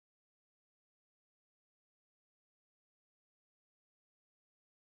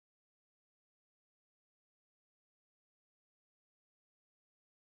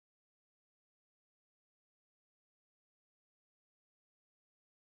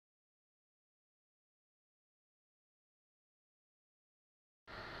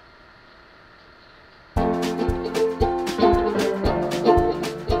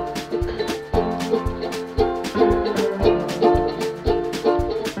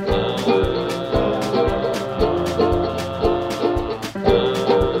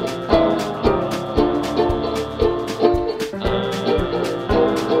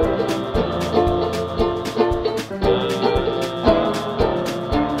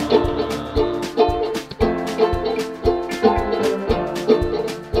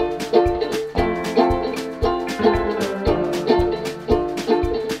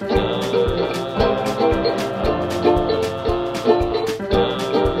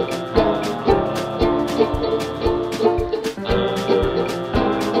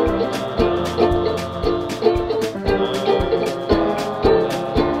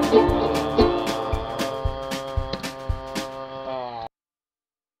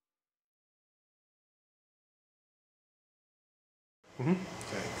Okay.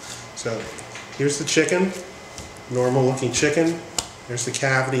 So here's the chicken, normal looking chicken. There's the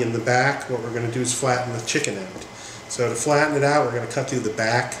cavity in the back. What we're going to do is flatten the chicken out. So to flatten it out, we're going to cut through the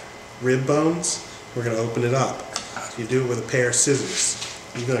back rib bones. We're going to open it up. So you do it with a pair of scissors.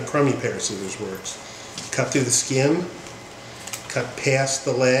 Even a crummy pair of scissors works. Cut through the skin, cut past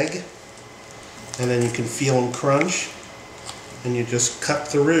the leg, and then you can feel them crunch. And you just cut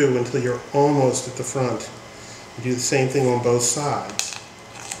through until you're almost at the front. You do the same thing on both sides.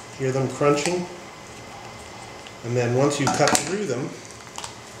 Hear them crunching? And then once you cut through them,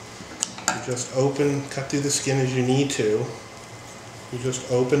 you just open, cut through the skin as you need to. You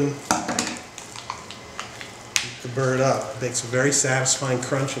just open the bird up. It makes a very satisfying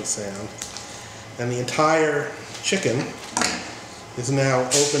crunching sound. And the entire chicken is now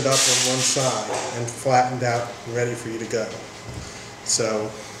opened up on one side and flattened out and ready for you to go. So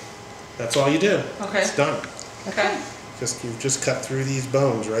that's all you do. Okay. It's done. Okay. You've just cut through these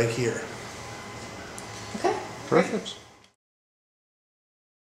bones right here. Okay. Perfect.